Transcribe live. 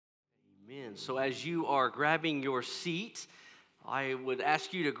Amen. So as you are grabbing your seat, I would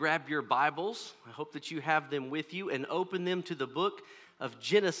ask you to grab your Bibles. I hope that you have them with you and open them to the book of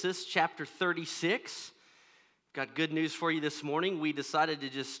Genesis chapter 36. Got good news for you this morning. We decided to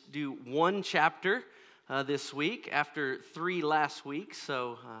just do one chapter this week after 3 last week.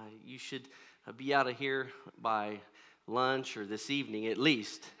 So you should be out of here by lunch or this evening at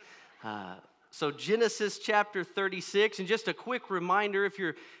least. So Genesis chapter 36, and just a quick reminder, if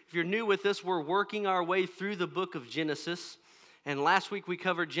you're new with us, we're working our way through the book of Genesis. And last week we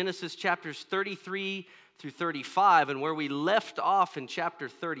covered Genesis chapters 33 through 35, and where we left off in chapter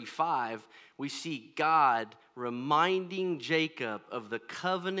 35, we see God reminding Jacob of the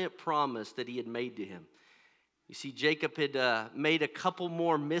covenant promise that he had made to him. You see, Jacob had made a couple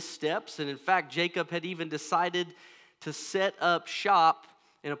more missteps, and in fact, Jacob had even decided to set up shop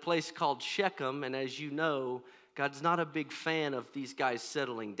in a place called Shechem, and as you know, God's not a big fan of these guys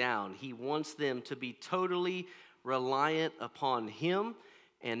settling down. He wants them to be totally reliant upon him,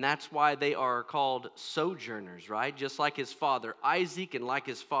 and that's why they are called sojourners, right? Just like his father Isaac and like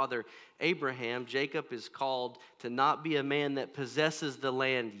his father Abraham, Jacob is called to not be a man that possesses the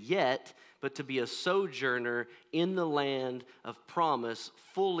land yet, but to be a sojourner in the land of promise,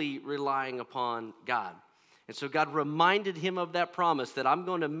 fully relying upon God. And so God reminded him of that promise that I'm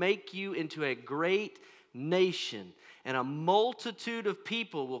going to make you into a great nation, and a multitude of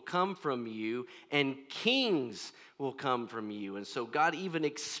people will come from you, and kings will come from you. And so God even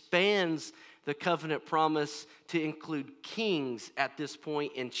expands the covenant promise to include kings at this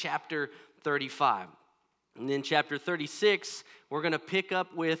point in chapter 35. And then chapter 36, we're going to pick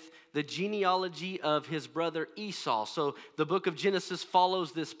up with the genealogy of his brother Esau. So the book of Genesis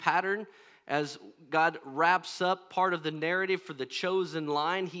follows this pattern. As God wraps up part of the narrative for the chosen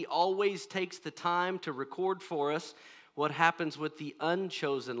line, he always takes the time to record for us what happens with the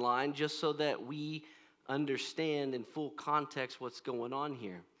unchosen line, just so that we understand in full context what's going on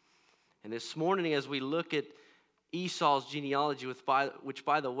here. And this morning, as we look at Esau's genealogy, which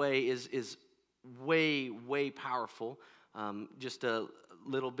by the way is way powerful, just a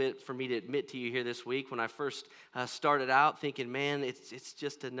little bit for me to admit to you here this week. When I first started out thinking, man, it's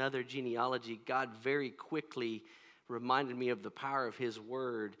just another genealogy, God very quickly reminded me of the power of his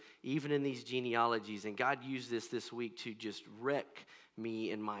word, even in these genealogies. And God used this week to just wreck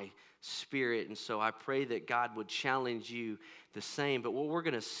me in my spirit. And so I pray that God would challenge you the same. But what we're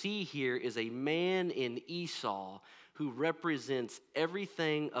going to see here is a man in Esau who represents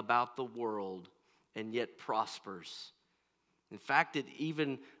everything about the world and yet prospers. In fact, it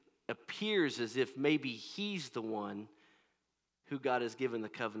even appears as if maybe he's the one who God has given the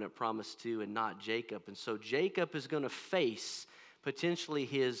covenant promise to and not Jacob. And so Jacob is going to face potentially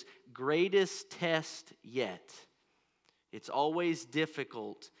his greatest test yet. It's always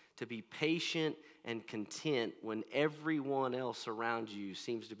difficult to be patient and content when everyone else around you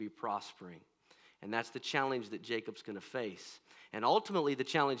seems to be prospering. And that's the challenge that Jacob's going to face. And ultimately, the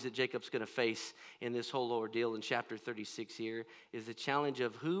challenge that Jacob's going to face in this whole ordeal in chapter 36 here is the challenge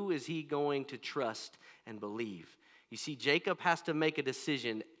of who is he going to trust and believe. You see, Jacob has to make a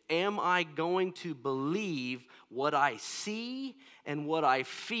decision. Am I going to believe what I see and what I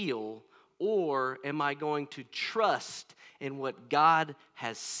feel, or am I going to trust in what God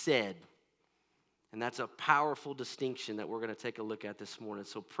has said? And that's a powerful distinction that we're going to take a look at this morning.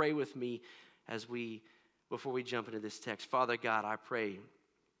 So pray with me before we jump into this text. Father God, I pray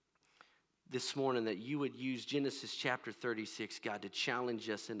this morning that you would use Genesis chapter 36, God, to challenge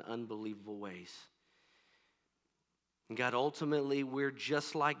us in unbelievable ways. And God, ultimately, we're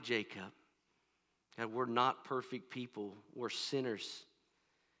just like Jacob. God, we're not perfect people. We're sinners.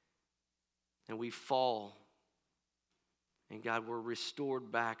 And we fall. And God, we're restored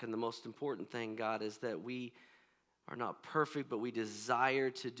back. And the most important thing, God, is that we are not perfect, but we desire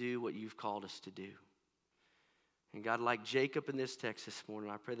to do what you've called us to do. And God, like Jacob in this text this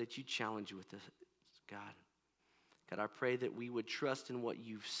morning, I pray that you challenge with us, God. God, I pray that we would trust in what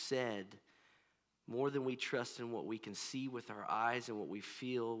you've said more than we trust in what we can see with our eyes and what we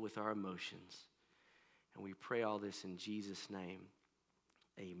feel with our emotions. And we pray all this in Jesus' name.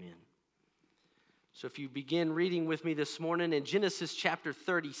 Amen. So if you begin reading with me this morning in Genesis chapter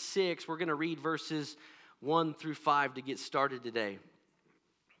 36, we're going to read verses 1 through 5 to get started today.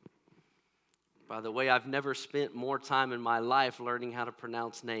 By the way, I've never spent more time in my life learning how to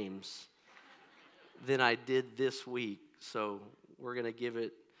pronounce names than I did this week. So we're going to give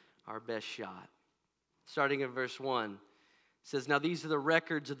it our best shot. Starting in verse 1, it says, "Now these are the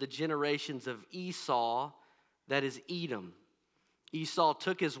records of the generations of Esau, that is Edom. Esau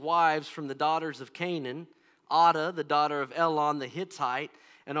took his wives from the daughters of Canaan, Adah, the daughter of Elon the Hittite,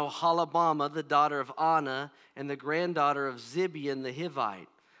 and Oholibamah, the daughter of Anna, and the granddaughter of Zibeon the Hivite.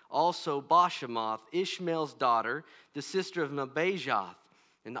 Also Bashemoth, Ishmael's daughter, the sister of Nebajoth.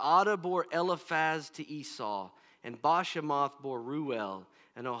 And Adah bore Eliphaz to Esau, and Bashemoth bore Ruel,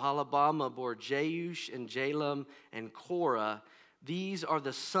 and Oholibamah bore Jeush and Jalam and Korah. These are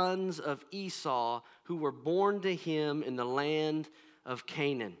the sons of Esau who were born to him in the land of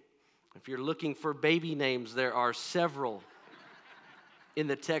Canaan. If you're looking for baby names, there are several in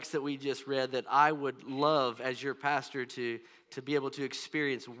the text that we just read that I would love as your pastor to be able to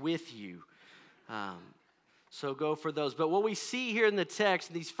experience with you. So go for those. But what we see here in the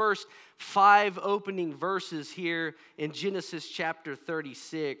text, these first 5 opening verses here in Genesis chapter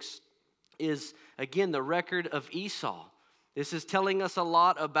 36 is, again, the record of Esau. This is telling us a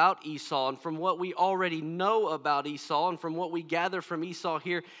lot about Esau, and from what we already know about Esau and from what we gather from Esau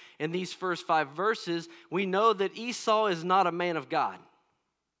here in these first 5 verses, we know that Esau is not a man of God.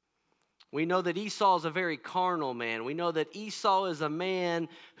 We know that Esau is a very carnal man. We know that Esau is a man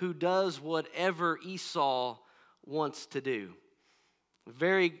who does whatever Esau wants to do.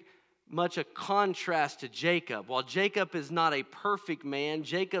 Very much a contrast to Jacob. While Jacob is not a perfect man,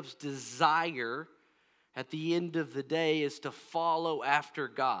 Jacob's desire at the end of the day is to follow after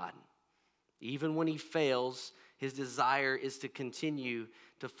God. Even when he fails, his desire is to continue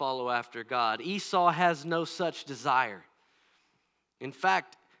to follow after God. Esau has no such desire. In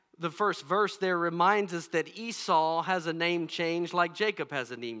fact, the first verse there reminds us that Esau has a name change like Jacob has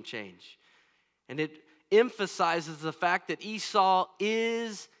a name change. And it emphasizes the fact that Esau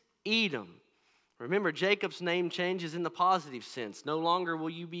is Edom. Remember, Jacob's name change is in the positive sense. No longer will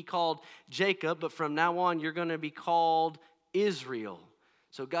you be called Jacob, but from now on you're going to be called Israel.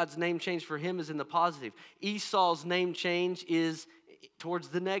 So God's name change for him is in the positive. Esau's name change is towards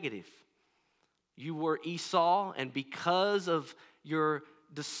the negative. You were Esau, and because of your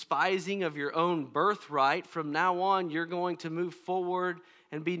despising of your own birthright, from now on you're going to move forward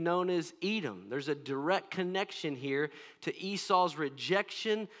and be known as Edom. There's a direct connection here to Esau's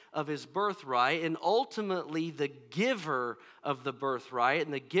rejection of his birthright and ultimately the giver of the birthright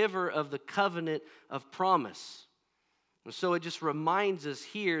and the giver of the covenant of promise. And so it just reminds us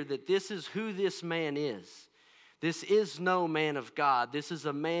here that this is who this man is. This is no man of God. This is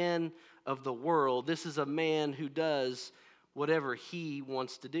a man of the world. This is a man who does whatever he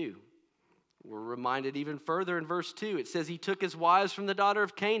wants to do. We're reminded even further in verse 2. It says he took his wives from the daughter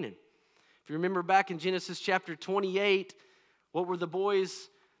of Canaan. If you remember back in Genesis chapter 28, what were the boys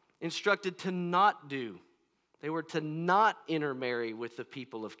instructed to not do? They were to not intermarry with the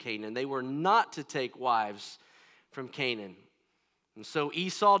people of Canaan. They were not to take wives from Canaan. And so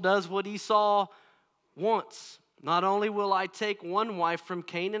Esau does what Esau wants. Not only will I take one wife from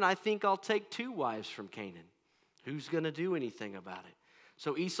Canaan, I think I'll take 2 wives from Canaan. Who's going to do anything about it?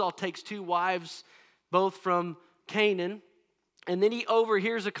 So Esau takes 2 wives, both from Canaan, and then he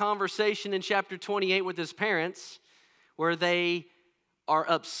overhears a conversation in chapter 28 with his parents where they are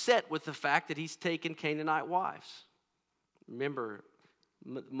upset with the fact that he's taken Canaanite wives. Remember,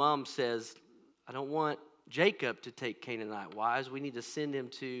 mom says, I don't want Jacob to take Canaanite wives. We need to send him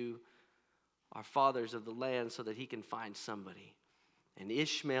to our fathers of the land so that he can find somebody. And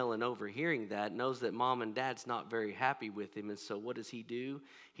Ishmael, in overhearing that, knows that mom and dad's not very happy with him. And so what does he do?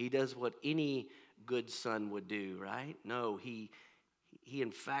 He does what any good son would do, right? No, he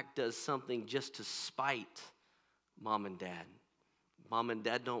in fact does something just to spite mom and dad. Mom and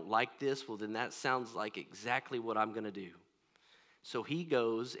dad don't like this. Well, then that sounds like exactly what I'm going to do. So he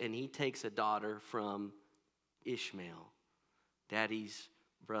goes and he takes a daughter from Ishmael, daddy's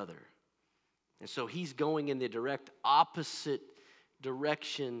brother. And so he's going in the direct opposite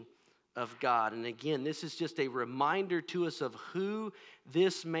direction of God. And again, this is just a reminder to us of who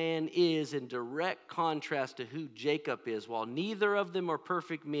this man is in direct contrast to who Jacob is. While neither of them are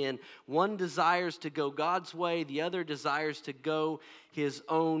perfect men, one desires to go God's way, the other desires to go his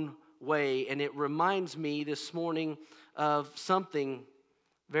own way. And it reminds me this morning of something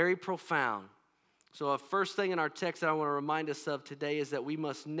very profound. So a first thing in our text that I want to remind us of today is that we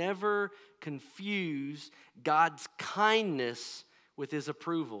must never confuse God's kindness with his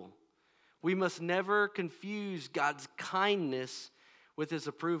approval. We must never confuse God's kindness with his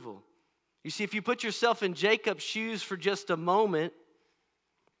approval. You see, if you put yourself in Jacob's shoes for just a moment,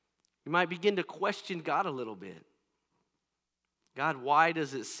 you might begin to question God a little bit. God, why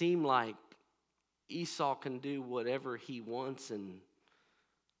does it seem like Esau can do whatever he wants and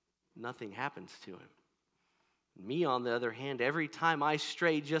nothing happens to him? Me, on the other hand, every time I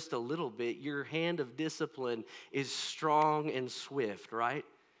stray just a little bit, your hand of discipline is strong and swift, right?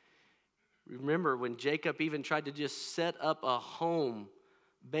 Remember when Jacob even tried to just set up a home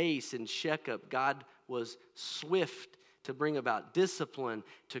base in Shechem, God was swift to bring about discipline,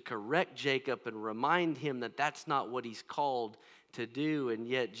 to correct Jacob and remind him that that's not what he's called to do. And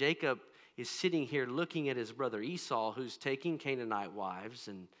yet Jacob is sitting here looking at his brother Esau, who's taking Canaanite wives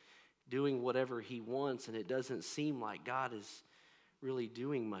and doing whatever he wants, and it doesn't seem like God is really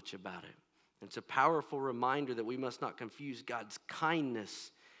doing much about it. It's a powerful reminder that we must not confuse God's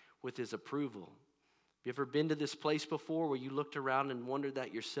kindness with his approval. Have you ever been to this place before where you looked around and wondered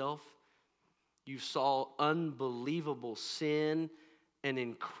that yourself? You saw unbelievable sin and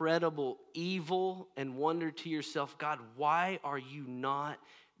incredible evil and wondered to yourself, God, why are you not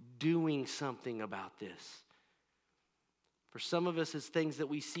doing something about this? For some of us, it's things that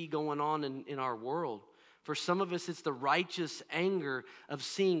we see going on in our world. For some of us, it's the righteous anger of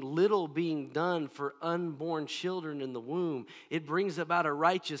seeing little being done for unborn children in the womb. It brings about a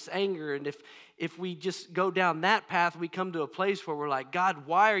righteous anger. And if we just go down that path, we come to a place where we're like, God,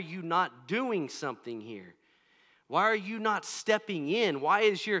 why are you not doing something here? Why are you not stepping in? Why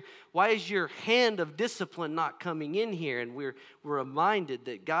is your hand of discipline not coming in here? And we're reminded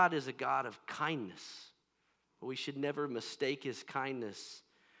that God is a God of kindness. But we should never mistake his kindness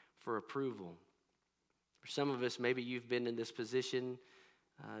for approval. For some of us, maybe you've been in this position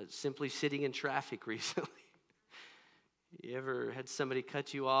simply sitting in traffic recently. You ever had somebody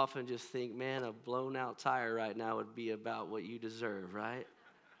cut you off and just think, man, a blown out tire right now would be about what you deserve, right?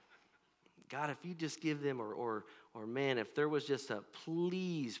 God, if you just give them, or man, if there was just a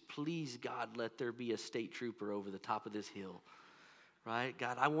please, God, let there be a state trooper over the top of this hill, right?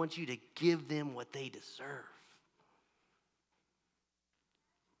 God, I want you to give them what they deserve.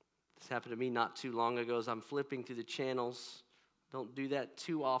 This happened to me not too long ago as I'm flipping through the channels. Don't do that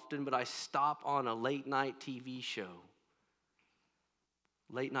too often, but I stop on a late night TV show,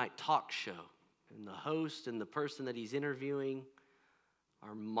 late night talk show. And the host and the person that he's interviewing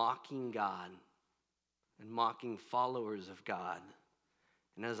are mocking God and mocking followers of God.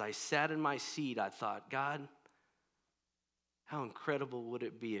 And as I sat in my seat, I thought, God, how incredible would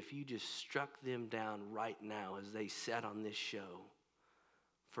it be if you just struck them down right now as they sat on this show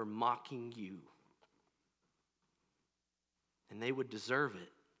for mocking you? And they would deserve it.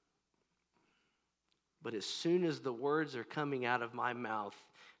 But as soon as the words are coming out of my mouth,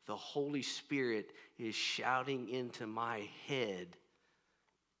 the Holy Spirit is shouting into my head,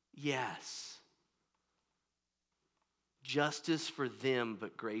 yes, justice for them,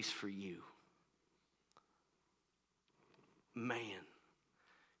 but grace for you. Man,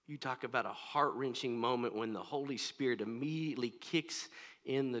 you talk about a heart-wrenching moment when the Holy Spirit immediately kicks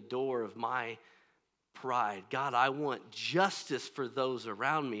in the door of my pride. God, I want justice for those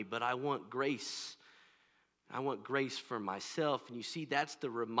around me, but I want grace. I want grace for myself. And you see, that's the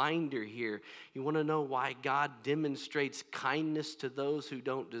reminder here. You want to know why God demonstrates kindness to those who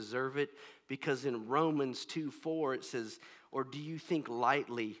don't deserve it? Because in Romans 2:4 it says, or do you think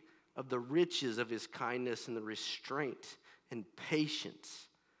lightly of the riches of his kindness and the restraint and patience,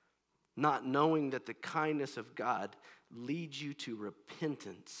 not knowing that the kindness of God leads you to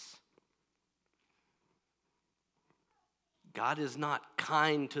repentance? God is not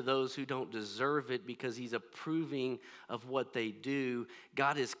kind to those who don't deserve it because he's approving of what they do.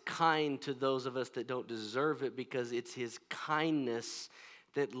 God is kind to those of us that don't deserve it because it's his kindness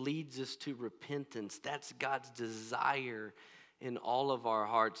that leads us to repentance. That's God's desire in all of our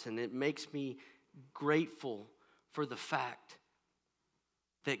hearts. And it makes me grateful for the fact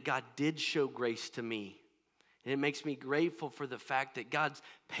that God did show grace to me. And it makes me grateful for the fact that God's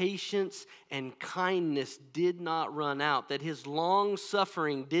patience and kindness did not run out, that his long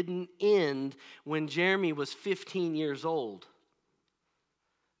suffering didn't end when Jeremy was 15 years old.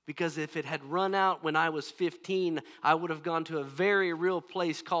 Because if it had run out when I was 15, I would have gone to a very real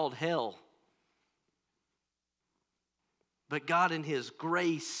place called hell. But God in his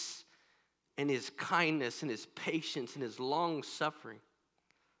grace and his kindness and his patience and his long suffering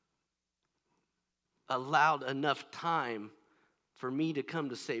allowed enough time for me to come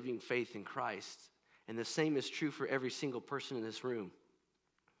to saving faith in Christ. And the same is true for every single person in this room.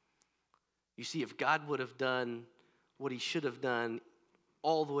 You see, if God would have done what he should have done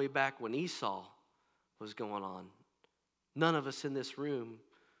all the way back when Esau was going on, none of us in this room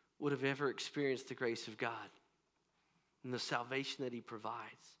would have ever experienced the grace of God and the salvation that he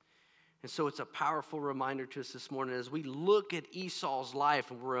provides. And so it's a powerful reminder to us this morning as we look at Esau's life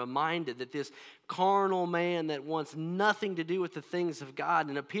and we're reminded that this carnal man that wants nothing to do with the things of God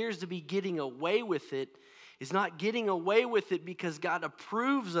and appears to be getting away with it is not getting away with it because God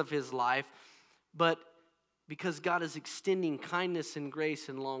approves of his life, but because God is extending kindness and grace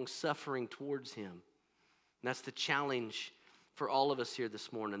and long suffering towards him. And that's the challenge for all of us here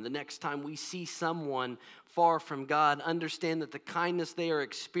this morning. The next time we see someone far from God, understand that the kindness they are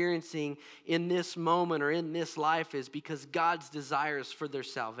experiencing in this moment or in this life is because God's desires for their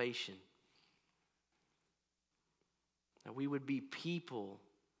salvation. That we would be people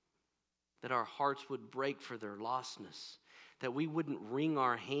that our hearts would break for their lostness. That we wouldn't wring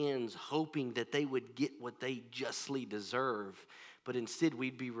our hands hoping that they would get what they justly deserve. But instead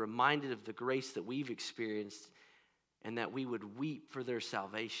we'd be reminded of the grace that we've experienced and that we would weep for their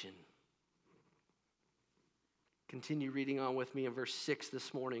salvation. Continue reading on with me in verse 6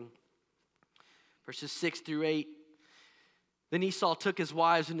 this morning. Verses 6 through 8. Then Esau took his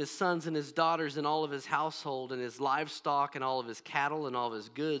wives and his sons and his daughters and all of his household and his livestock and all of his cattle and all of his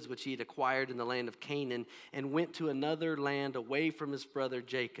goods which he had acquired in the land of Canaan and went to another land away from his brother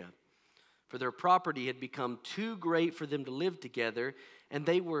Jacob. For their property had become too great for them to live together, and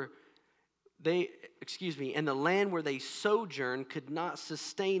the land where they sojourned could not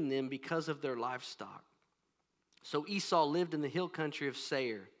sustain them because of their livestock. So Esau lived in the hill country of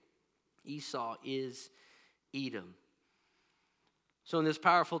Seir. Esau is Edom. So in this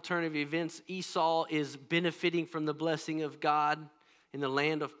powerful turn of events, Esau is benefiting from the blessing of God in the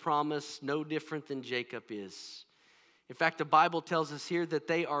land of promise, no different than Jacob is. In fact, the Bible tells us here that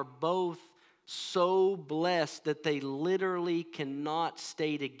they are both so blessed that they literally cannot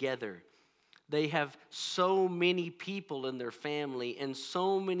stay together. They have so many people in their family and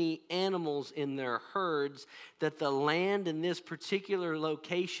so many animals in their herds that the land in this particular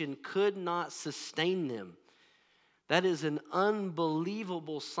location could not sustain them. That is an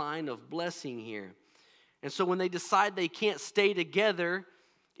unbelievable sign of blessing here. And so when they decide they can't stay together,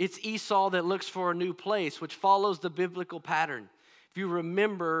 it's Esau that looks for a new place, which follows the biblical pattern. If you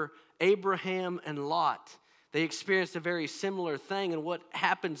remember Abraham and Lot, they experienced a very similar thing. And what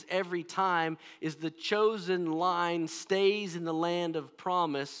happens every time is the chosen line stays in the land of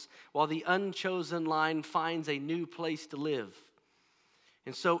promise while the unchosen line finds a new place to live.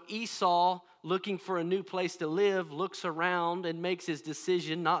 And so Esau, looking for a new place to live, looks around and makes his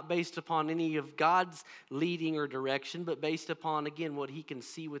decision not based upon any of God's leading or direction, but based upon, again, what he can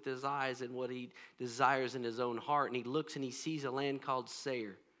see with his eyes and what he desires in his own heart. And he looks and he sees a land called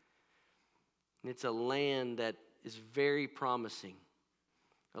Seir. And it's a land that is very promising,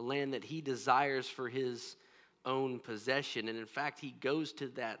 a land that he desires for his own possession. And in fact, he goes to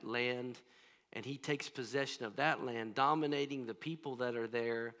that land and he takes possession of that land, dominating the people that are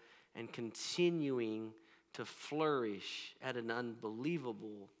there and continuing to flourish at an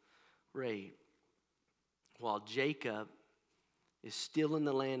unbelievable rate. While Jacob is still in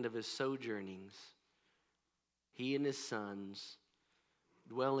the land of his sojournings, he and his sons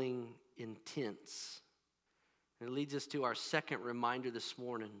dwelling in tents. And it leads us to our second reminder this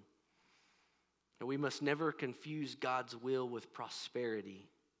morning, that we must never confuse God's will with prosperity.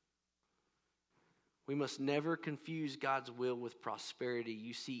 We must never confuse God's will with prosperity.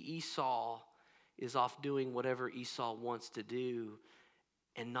 You see, Esau is off doing whatever Esau wants to do.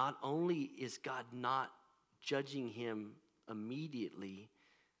 And not only is God not judging him immediately,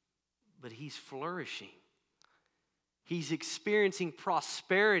 but he's flourishing. He's experiencing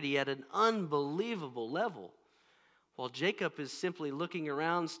prosperity at an unbelievable level. While Jacob is simply looking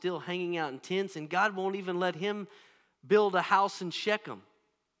around, still hanging out in tents, and God won't even let him build a house in Shechem.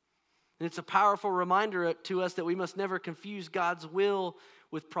 And it's a powerful reminder to us that we must never confuse God's will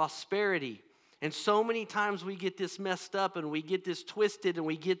with prosperity. And so many times we get this messed up and we get this twisted and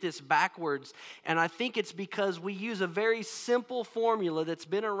we get this backwards. And I think it's because we use a very simple formula that's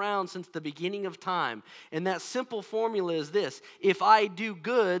been around since the beginning of time. And that simple formula is this: if I do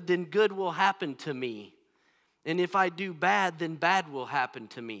good, then good will happen to me. And if I do bad, then bad will happen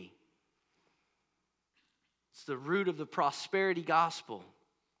to me. It's the root of the prosperity gospel.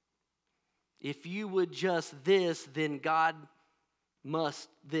 If you would just this, then God must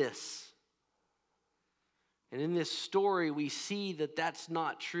this. And in this story, we see that that's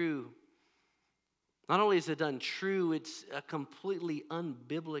not true. Not only is it untrue, it's a completely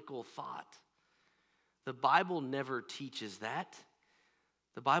unbiblical thought. The Bible never teaches that.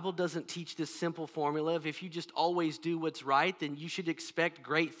 The Bible doesn't teach this simple formula of if you just always do what's right, then you should expect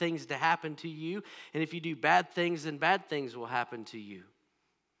great things to happen to you. And if you do bad things, then bad things will happen to you.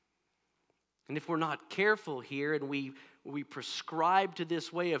 And if we're not careful here and we prescribe to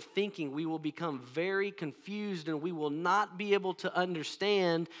this way of thinking, we will become very confused and we will not be able to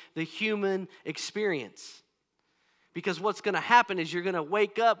understand the human experience. Because what's going to happen is you're going to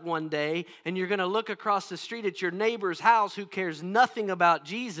wake up one day and you're going to look across the street at your neighbor's house who cares nothing about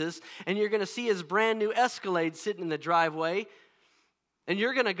Jesus, and you're going to see his brand new Escalade sitting in the driveway. And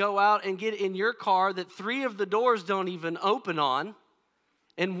you're going to go out and get in your car that 3 of the doors don't even open on,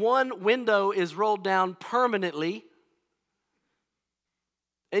 and 1 window is rolled down permanently.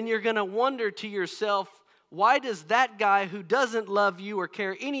 And you're going to wonder to yourself, why does that guy who doesn't love you or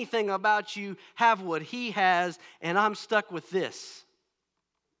care anything about you have what he has, and I'm stuck with this?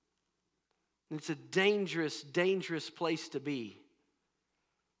 It's a dangerous, dangerous place to be.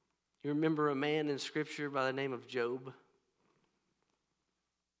 You remember a man in Scripture by the name of Job?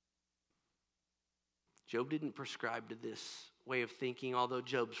 Job didn't prescribe to this way of thinking, although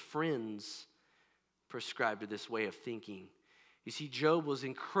Job's friends prescribed to this way of thinking. You see, Job was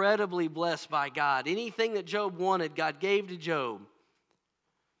incredibly blessed by God. Anything that Job wanted, God gave to Job.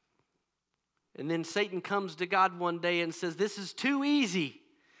 And then Satan comes to God one day and says, this is too easy.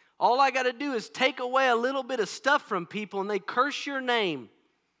 All I got to do is take away a little bit of stuff from people and they curse your name.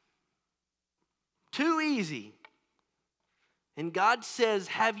 Too easy. And God says,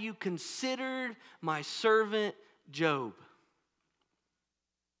 have you considered my servant Job?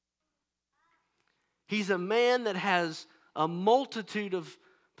 He's a man that has a multitude of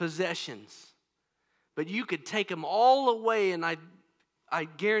possessions, but you could take them all away and I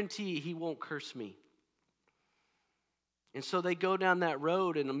guarantee he won't curse me. And so they go down that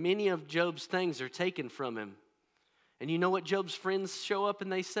road and many of Job's things are taken from him. And you know what Job's friends show up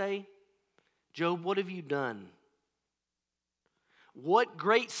and they say? Job, what have you done? What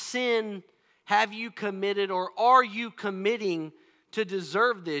great sin have you committed or are you committing to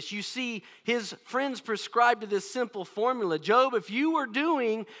deserve this? You see, his friends prescribed to this simple formula. Job, if you were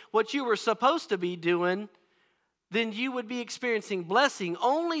doing what you were supposed to be doing, then you would be experiencing blessing.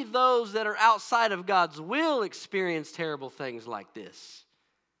 Only those that are outside of God's will experience terrible things like this.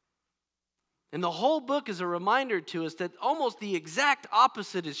 And the whole book is a reminder to us that almost the exact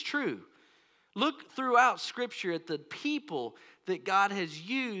opposite is true. Look throughout Scripture at the people that God has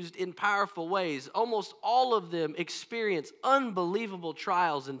used in powerful ways. Almost all of them experience unbelievable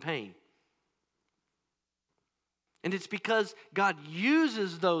trials and pain. And it's because God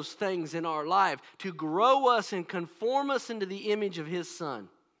uses those things in our life to grow us and conform us into the image of His Son.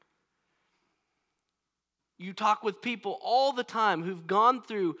 You talk with people all the time who've gone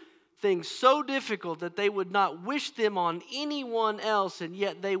through things so difficult that they would not wish them on anyone else, and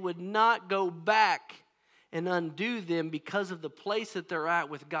yet they would not go back and undo them because of the place that they're at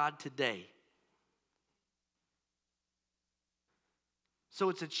with God today. So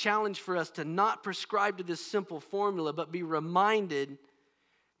it's a challenge for us to not prescribe to this simple formula, but be reminded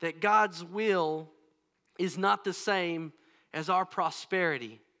that God's will is not the same as our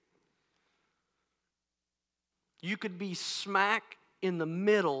prosperity. You could be smack in the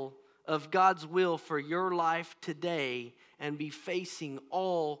middle of God's will for your life today and be facing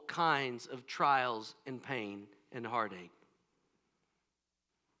all kinds of trials and pain and heartache.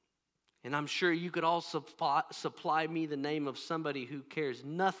 And I'm sure you could also supply me the name of somebody who cares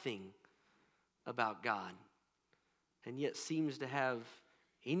nothing about God and yet seems to have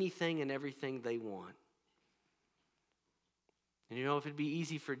anything and everything they want. And you know, if it'd be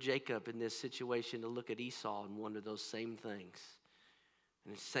easy for Jacob in this situation to look at Esau and wonder those same things,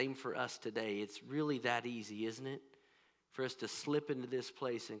 and it's the same for us today, it's really that easy, isn't it? For us to slip into this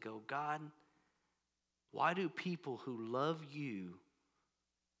place and go, God, why do people who love you,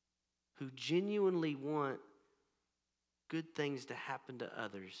 who genuinely want good things to happen to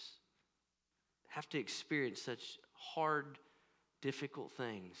others, have to experience such hard, difficult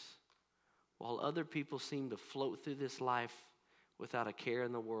things, while other people seem to float through this life without a care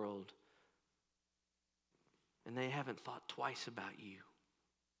in the world, and they haven't thought twice about you?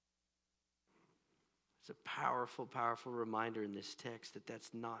 It's a powerful, powerful reminder in this text that that's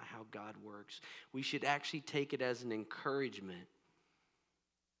not how God works. We should actually take it as an encouragement.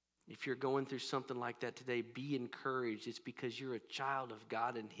 If you're going through something like that today, be encouraged. It's because you're a child of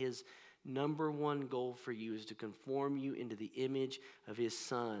God, and His number one goal for you is to conform you into the image of His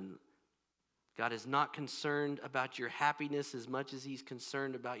Son. God is not concerned about your happiness as much as He's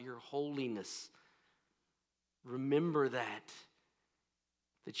concerned about your holiness. Remember that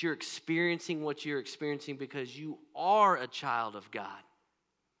you're experiencing what you're experiencing because you are a child of God.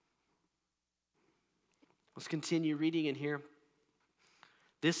 Let's continue reading in here.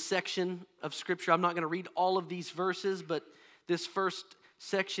 This section of Scripture, I'm not going to read all of these verses, but this first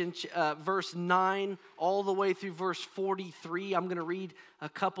section, verse 9, all the way through verse 43, I'm going to read a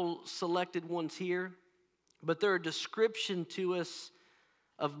couple selected ones here. But they're a description to us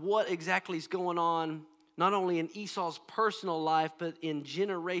of what exactly is going on, not only in Esau's personal life, but in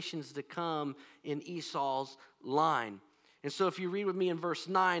generations to come in Esau's line. And so if you read with me in verse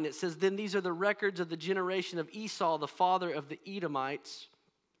 9, it says, "Then these are the records of the generation of Esau, the father of the Edomites,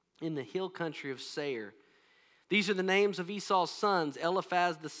 in the hill country of Seir. These are the names of Esau's sons: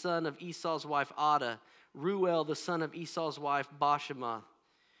 Eliphaz, the son of Esau's wife Adah; Ruel, the son of Esau's wife Bashemath.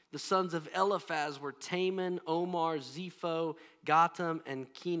 The sons of Eliphaz were Taman, Omar, Zepho, Gatam,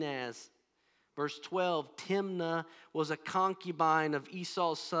 and Kenaz." Verse 12, "Timnah was a concubine of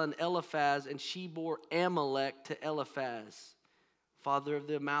Esau's son Eliphaz, and she bore Amalek to Eliphaz, father of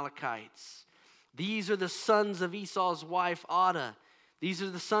the Amalekites. These are the sons of Esau's wife Adah. These are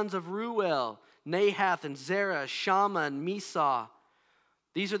the sons of Ruel, Nahath, and Zerah, Shammah, and Mesah.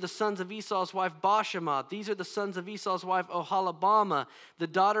 These are the sons of Esau's wife Bashemath. These are the sons of Esau's wife Oholibamah, the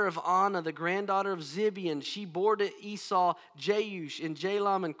daughter of Anah, the granddaughter of Zibeon. She bore to Esau Jeush and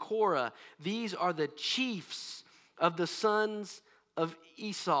Jalam and Korah. These are the chiefs of the sons of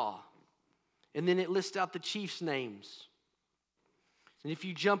Esau." And then it lists out the chiefs' names. And if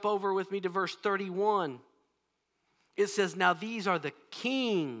you jump over with me to verse 31, it says, "Now these are the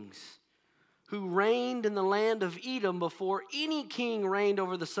kings who reigned in the land of Edom before any king reigned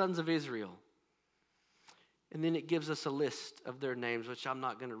over the sons of Israel." And then it gives us a list of their names, which I'm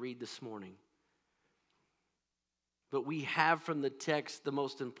not going to read this morning. But we have from the text the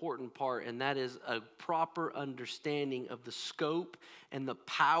most important part, and that is a proper understanding of the scope and the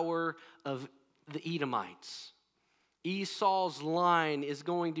power of the Edomites. Esau's line is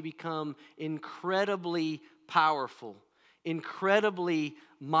going to become incredibly powerful, incredibly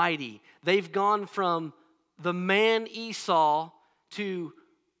mighty. They've gone from the man Esau to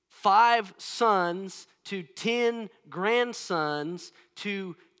 5 sons to 10 grandsons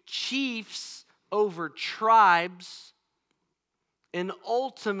to chiefs over tribes and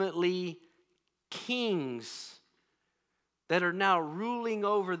ultimately kings that are now ruling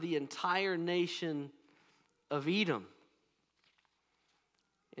over the entire nation of Edom.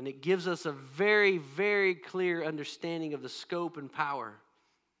 And it gives us a very, very clear understanding of the scope and power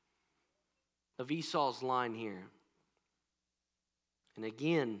of Esau's line here. And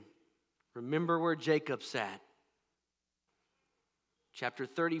again, remember where Jacob's at. Chapter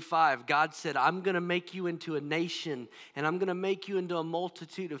 35, God said, "I'm going to make you into a nation, and I'm going to make you into a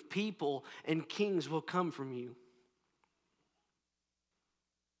multitude of people, and kings will come from you."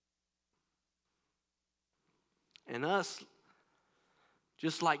 And us,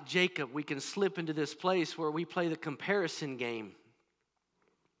 just like Jacob, we can slip into this place where we play the comparison game.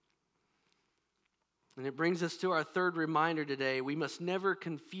 And it brings us to our third reminder today. We must never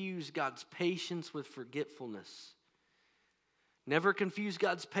confuse God's patience with forgetfulness. Never confuse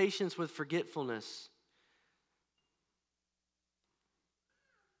God's patience with forgetfulness.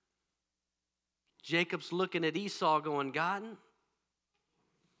 Jacob's looking at Esau going, "God,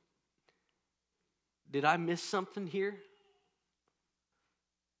 did I miss something here?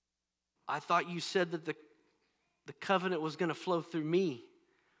 I thought you said that the covenant was going to flow through me.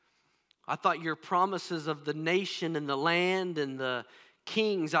 I thought your promises of the nation and the land and the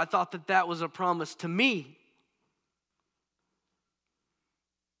kings, I thought that was a promise to me."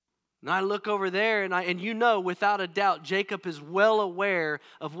 And I look over there and you know, without a doubt, Jacob is well aware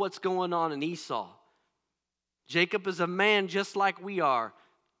of what's going on in Esau. Jacob is a man just like we are.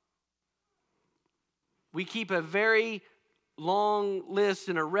 We keep a very long list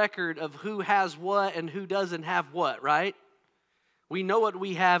and a record of who has what and who doesn't have what, right? We know what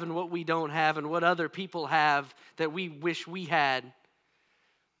we have and what we don't have and what other people have that we wish we had.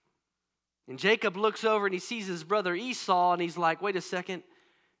 And Jacob looks over and he sees his brother Esau and he's like, "Wait a second.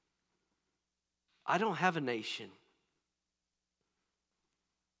 I don't have a nation.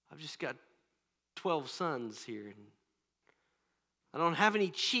 I've just got 12 sons here. And I don't have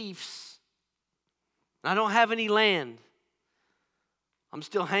any chiefs. I don't have any land. I'm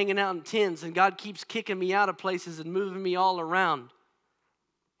still hanging out in tents, and God keeps kicking me out of places and moving me all around.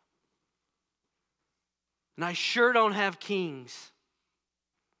 And I sure don't have kings.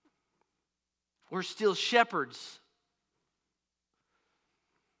 We're still shepherds."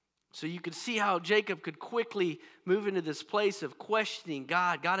 So you could see how Jacob could quickly move into this place of questioning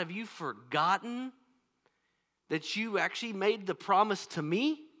God. "God, have you forgotten that you actually made the promise to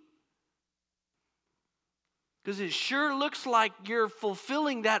me? Because it sure looks like you're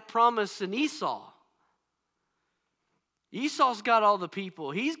fulfilling that promise in Esau. Esau's got all the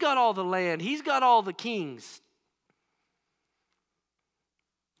people. He's got all the land. He's got all the kings."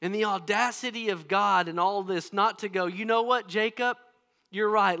 And the audacity of God and all this not to go, "You know what, Jacob? You're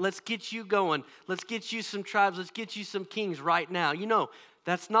right. Let's get you going. Let's get you some tribes. Let's get you some kings right now." You know,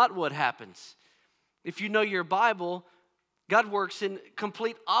 that's not what happens. If you know your Bible, God works in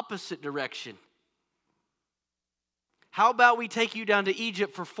complete opposite direction. How about we take you down to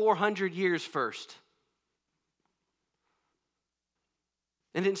Egypt for 400 years first?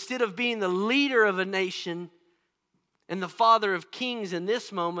 And instead of being the leader of a nation and the father of kings in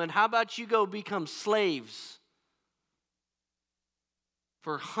this moment, how about you go become slaves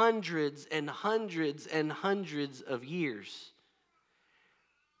for hundreds and hundreds and hundreds of years?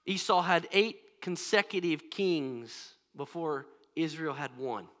 Esau had 8 consecutive kings before Israel had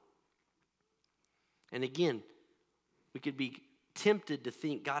one. And again, we could be tempted to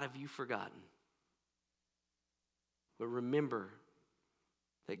think, God, have you forgotten? But remember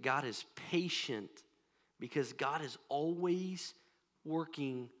that God is patient because God is always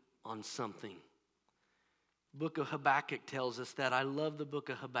working on something. The book of Habakkuk tells us that. I love the book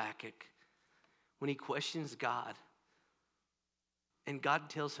of Habakkuk when he questions God. And God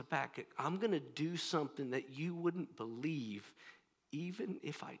tells Habakkuk, I'm going to do something that you wouldn't believe even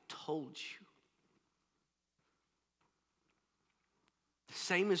if I told you. The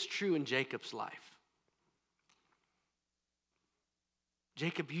same is true in Jacob's life.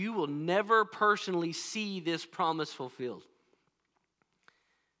 Jacob, you will never personally see this promise fulfilled.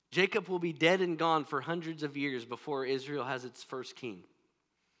 Jacob will be dead and gone for hundreds of years before Israel has its first king.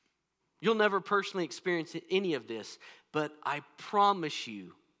 You'll never personally experience any of this, but I promise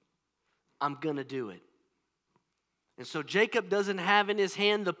you, I'm going to do it. And so Jacob doesn't have in his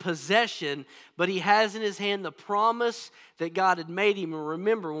hand the possession, but he has in his hand the promise that God had made him. And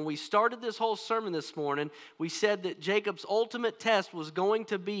remember, when we started this whole sermon this morning, we said that Jacob's ultimate test was going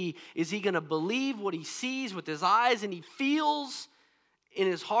to be, is he going to believe what he sees with his eyes and he feels in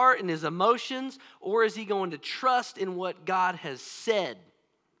his heart and his emotions, or is he going to trust in what God has said?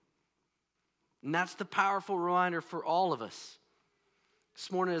 And that's the powerful reminder for all of us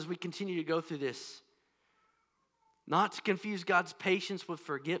this morning as we continue to go through this. Not to confuse God's patience with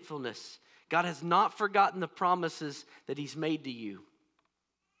forgetfulness. God has not forgotten the promises that he's made to you.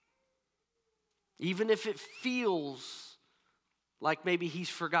 Even if it feels like maybe he's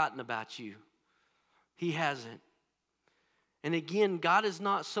forgotten about you, he hasn't. And again, God is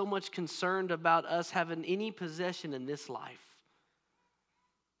not so much concerned about us having any possession in this life.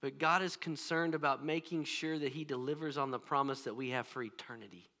 But God is concerned about making sure that he delivers on the promise that we have for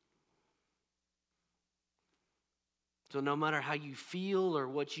eternity. So no matter how you feel or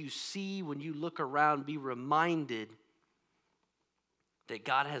what you see when you look around, be reminded that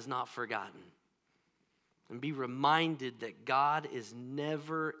God has not forgotten. And be reminded that God is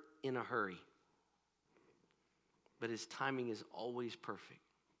never in a hurry. But his timing is always perfect.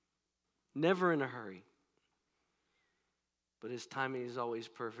 Never in a hurry. But his timing is always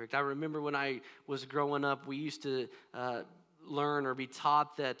perfect. I remember when I was growing up, we used to learn or be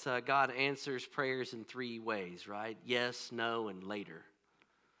taught that God answers prayers in 3 ways, right? Yes, no, and later.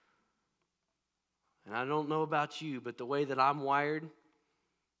 And I don't know about you, but the way that I'm wired,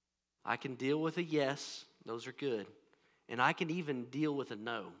 I can deal with a yes. Those are good. And I can even deal with a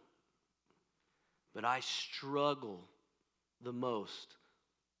no. But I struggle the most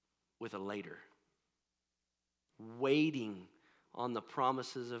with a later. Waiting on the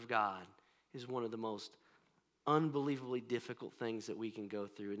promises of God is one of the most unbelievably difficult things that we can go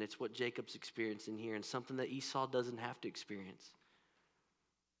through. And it's what Jacob's experiencing here, and something that Esau doesn't have to experience.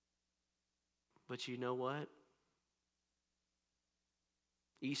 But you know what?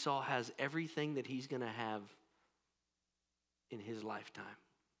 Esau has everything that he's going to have in his lifetime.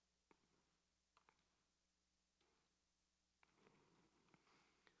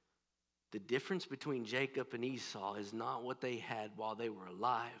 The difference between Jacob and Esau is not what they had while they were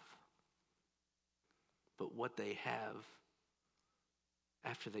alive, but what they have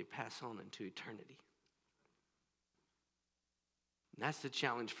after they pass on into eternity. And that's the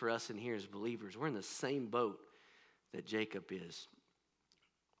challenge for us in here as believers. We're in the same boat that Jacob is.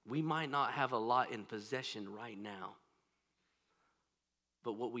 We might not have a lot in possession right now,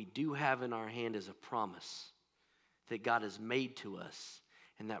 but what we do have in our hand is a promise that God has made to us.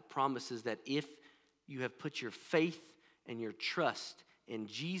 And that promise is that if you have put your faith and your trust in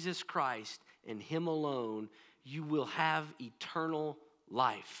Jesus Christ and him alone, you will have eternal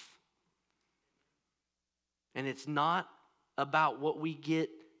life. And it's not about what we get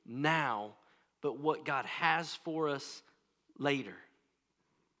now, but what God has for us later.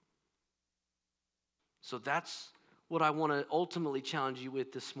 So that's what I want to ultimately challenge you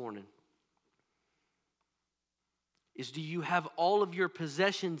with this morning. Is, do you have all of your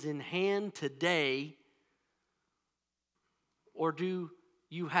possessions in hand today, or do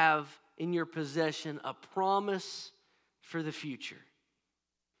you have in your possession a promise for the future?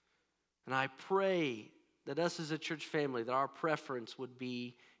 And I pray that us as a church family, that our preference would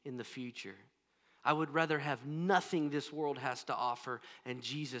be in the future. I would rather have nothing this world has to offer and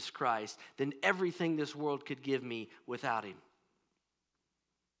Jesus Christ than everything this world could give me without him.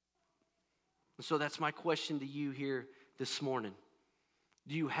 And so that's my question to you here this morning.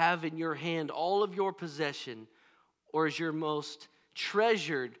 Do you have in your hand all of your possession, or is your most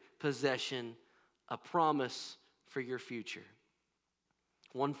treasured possession a promise for your future?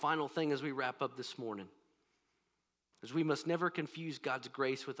 One final thing as we wrap up this morning is we must never confuse God's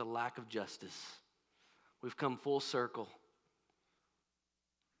grace with a lack of justice. We've come full circle.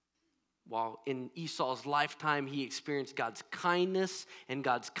 While in Esau's lifetime he experienced God's kindness, and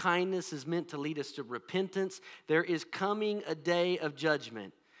God's kindness is meant to lead us to repentance, there is coming a day of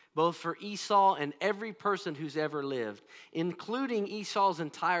judgment, both for Esau and every person who's ever lived, including Esau's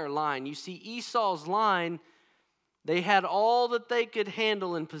entire line. You see, Esau's line, they had all that they could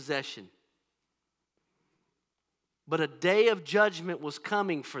handle in possession. But a day of judgment was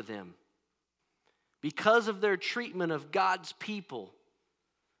coming for them because of their treatment of God's people.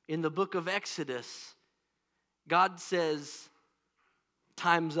 In the book of Exodus, God says,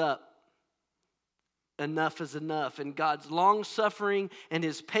 time's up. Enough is enough. And God's long-suffering and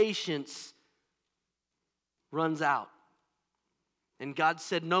his patience runs out. And God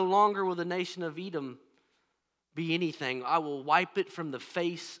said, no longer will the nation of Edom be anything. I will wipe it from the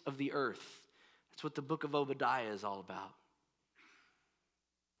face of the earth. That's what the book of Obadiah is all about.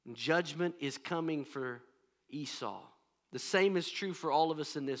 And judgment is coming for Esau. The same is true for all of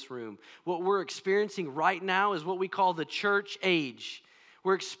us in this room. What we're experiencing right now is what we call the church age.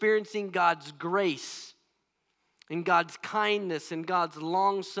 We're experiencing God's grace and God's kindness and God's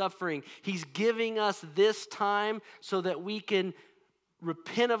long suffering. He's giving us this time so that we can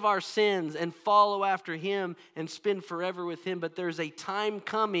repent of our sins and follow after him and spend forever with him. But there's a time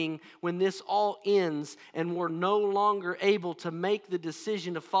coming when this all ends and we're no longer able to make the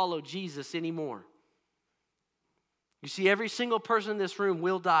decision to follow Jesus anymore. You see, every single person in this room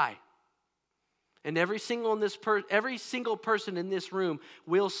will die. And every single person in this room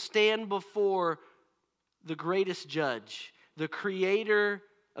will stand before the greatest judge, the creator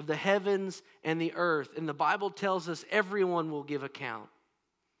of the heavens and the earth. And the Bible tells us everyone will give account.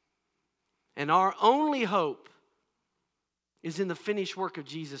 And our only hope is in the finished work of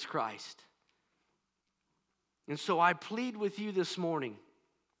Jesus Christ. And so I plead with you this morning,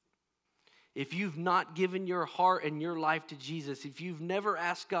 if you've not given your heart and your life to Jesus, if you've never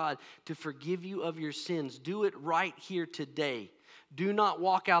asked God to forgive you of your sins, do it right here today. Do not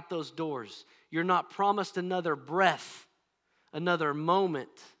walk out those doors. You're not promised another breath, another moment.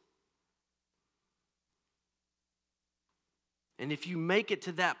 And if you make it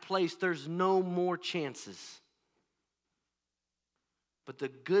to that place, there's no more chances. But the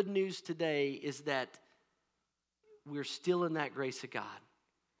good news today is that we're still in that grace of God.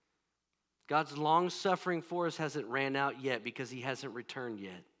 God's long suffering for us hasn't ran out yet because he hasn't returned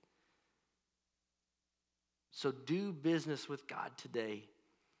yet. So do business with God today.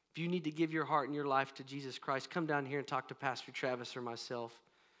 If you need to give your heart and your life to Jesus Christ, come down here and talk to Pastor Travis or myself.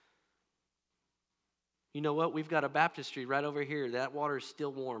 You know what? We've got a baptistry right over here. That water is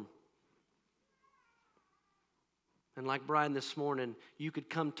still warm. And like Brian this morning, you could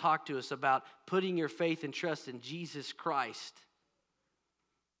come talk to us about putting your faith and trust in Jesus Christ.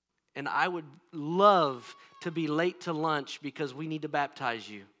 And I would love to be late to lunch because we need to baptize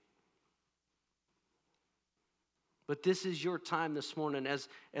you. But this is your time this morning.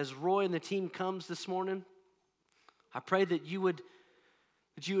 As Roy and the team comes this morning, I pray that you would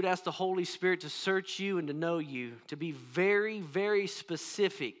ask the Holy Spirit to search you and to know you, to be very, very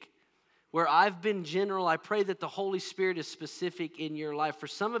specific. Where I've been general, I pray that the Holy Spirit is specific in your life. For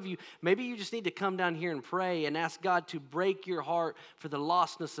some of you, maybe you just need to come down here and pray and ask God to break your heart for the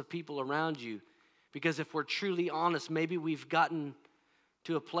lostness of people around you. Because if we're truly honest, maybe we've gotten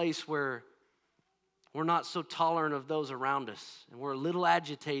to a place where we're not so tolerant of those around us. And we're a little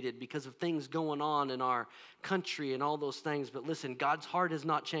agitated because of things going on in our country and all those things. But listen, God's heart has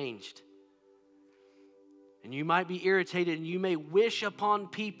not changed. And you might be irritated and you may wish upon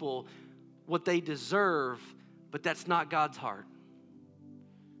people what they deserve, but that's not God's heart.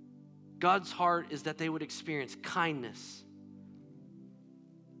 God's heart is that they would experience kindness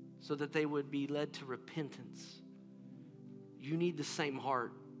so that they would be led to repentance. You need the same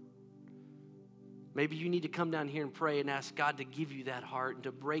heart. Maybe you need to come down here and pray and ask God to give you that heart and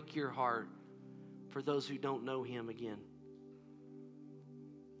to break your heart for those who don't know him again.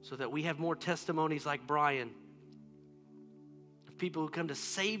 So that we have more testimonies like Brian, of people who come to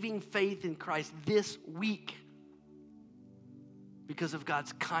saving faith in Christ this week because of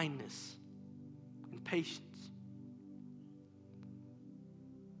God's kindness and patience.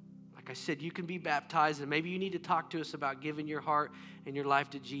 Like I said, you can be baptized, and maybe you need to talk to us about giving your heart and your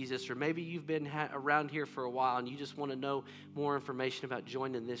life to Jesus, or maybe you've been around here for a while and you just want to know more information about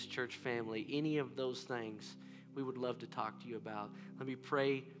joining this church family. Any of those things, we would love to talk to you about. Let me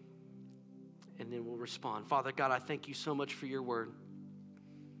pray, and then we'll respond. Father God, I thank you so much for your word.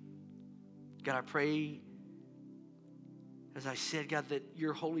 God, I pray, as I said, God, that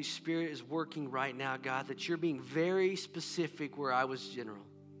your Holy Spirit is working right now, God, that you're being very specific where I was general.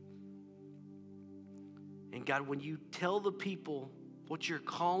 And God, when you tell the people what you're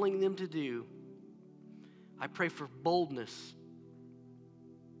calling them to do, I pray for boldness.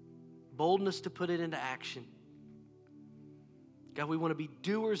 Boldness to put it into action. God, we want to be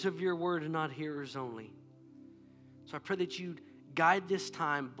doers of your word and not hearers only. So I pray that you'd guide this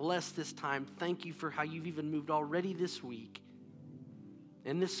time, bless this time. Thank you for how you've even moved already this week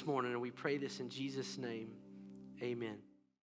and this morning. And we pray this in Jesus' name. Amen.